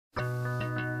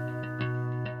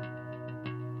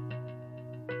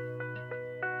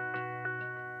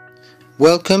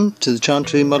Welcome to the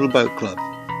Chantry Model Boat Club.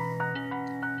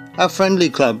 Our friendly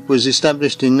club was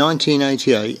established in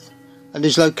 1988 and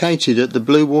is located at the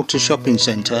Blue Water Shopping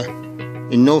Centre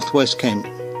in northwest Kent,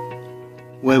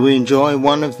 where we enjoy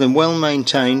one of the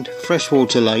well-maintained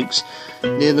freshwater lakes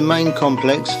near the main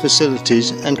complex facilities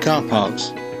and car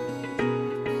parks.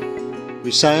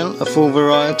 We sail a full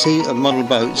variety of model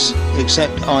boats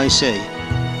except IC,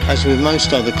 as with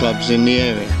most other clubs in the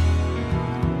area.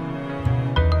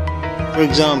 For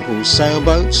example,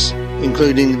 sailboats,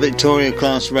 including the Victoria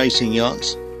class racing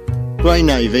yachts, Grey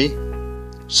Navy,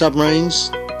 submarines,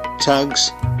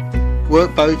 tugs,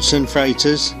 workboats and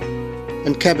freighters,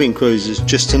 and cabin cruisers,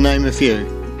 just to name a few.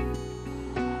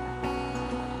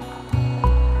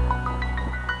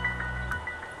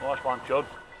 Nice one, John.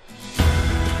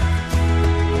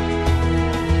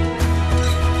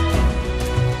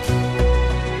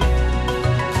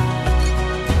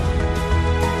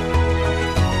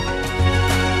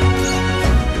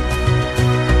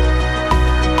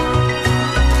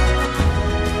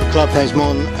 The club has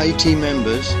more than 80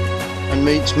 members and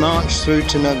meets March through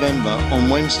to November on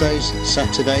Wednesdays,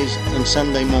 Saturdays and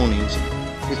Sunday mornings,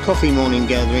 with coffee morning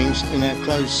gatherings in our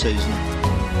closed season.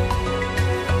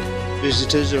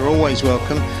 Visitors are always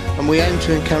welcome, and we aim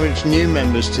to encourage new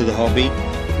members to the hobby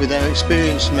with our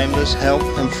experienced members' help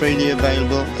and freely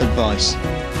available advice.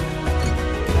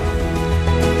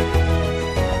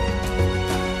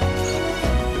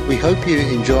 We hope you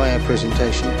enjoy our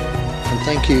presentation and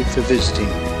thank you for visiting.